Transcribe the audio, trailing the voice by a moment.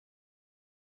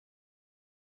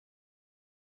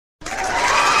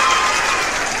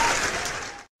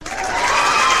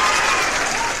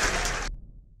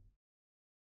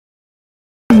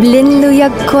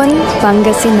Biyagkon,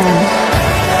 Pangasinan.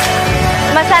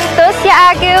 Masantos ya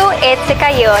agu, si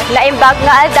kayo. Naimbag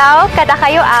nga aldaw, kada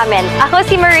kayo amin. Ako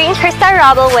si Maureen, Christa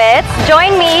Wroblewitz.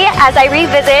 Join me as I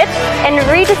revisit and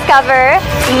rediscover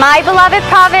my beloved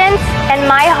province and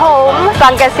my home,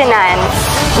 Pangasinan.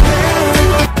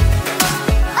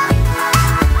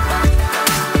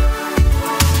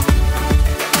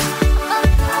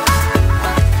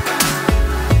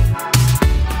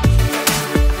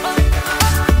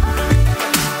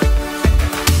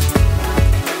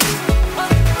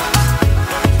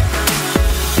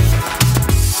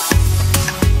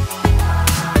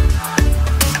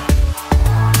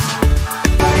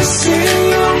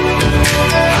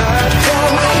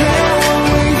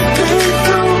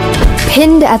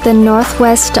 Pinned at the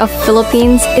northwest of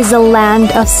Philippines is a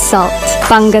land of salt,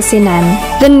 Pangasinan.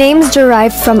 The name's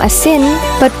derived from asin,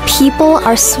 but people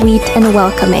are sweet and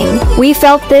welcoming. We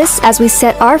felt this as we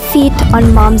set our feet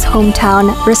on Mom's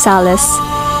hometown, Rosales,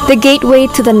 the gateway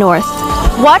to the north.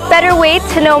 What better way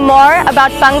to know more about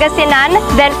Pangasinan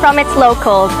than from its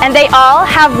locals? And they all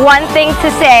have one thing to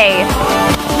say.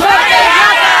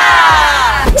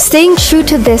 Staying true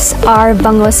to this are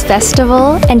Bangos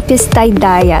Festival and Pistay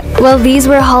Dayat. While these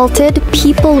were halted,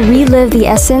 people relive the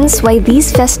essence why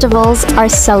these festivals are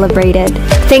celebrated.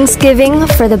 Thanksgiving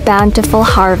for the bountiful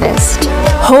harvest.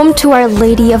 Home to Our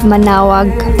Lady of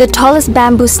Manawag, the tallest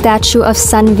bamboo statue of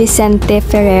San Vicente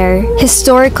Ferrer,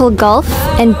 historical gulf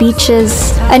and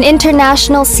beaches, an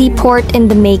international seaport in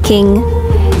the making,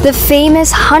 the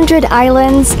famous 100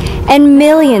 islands, and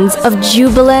millions of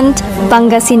jubilant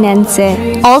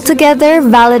Pangasinense. Altogether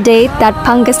validate that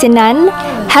Pangasinan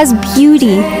has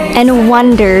beauty and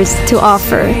wonders to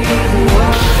offer.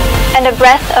 And a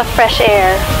breath of fresh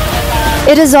air.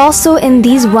 It is also in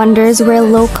these wonders where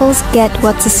locals get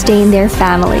what sustain their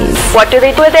families. What do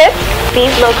they do with it?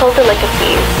 These local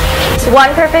delicacies.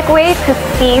 One perfect way to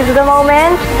seize the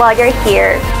moment while you're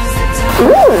here.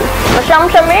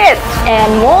 Masyam-shamit! And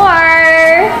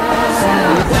more!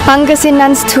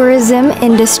 Pangasinan's tourism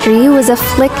industry was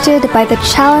afflicted by the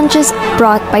challenges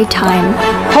brought by time.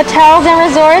 Hotels and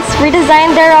resorts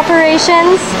redesigned their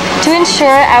operations to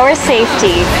ensure our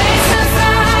safety.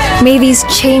 May these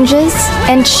changes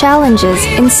and challenges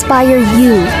inspire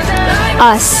you,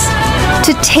 us,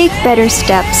 to take better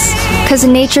steps, because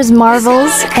nature's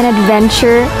marvels and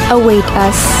adventure await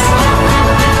us.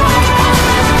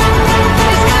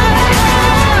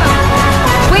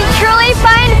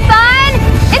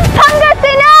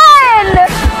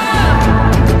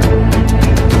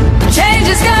 Take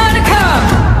it.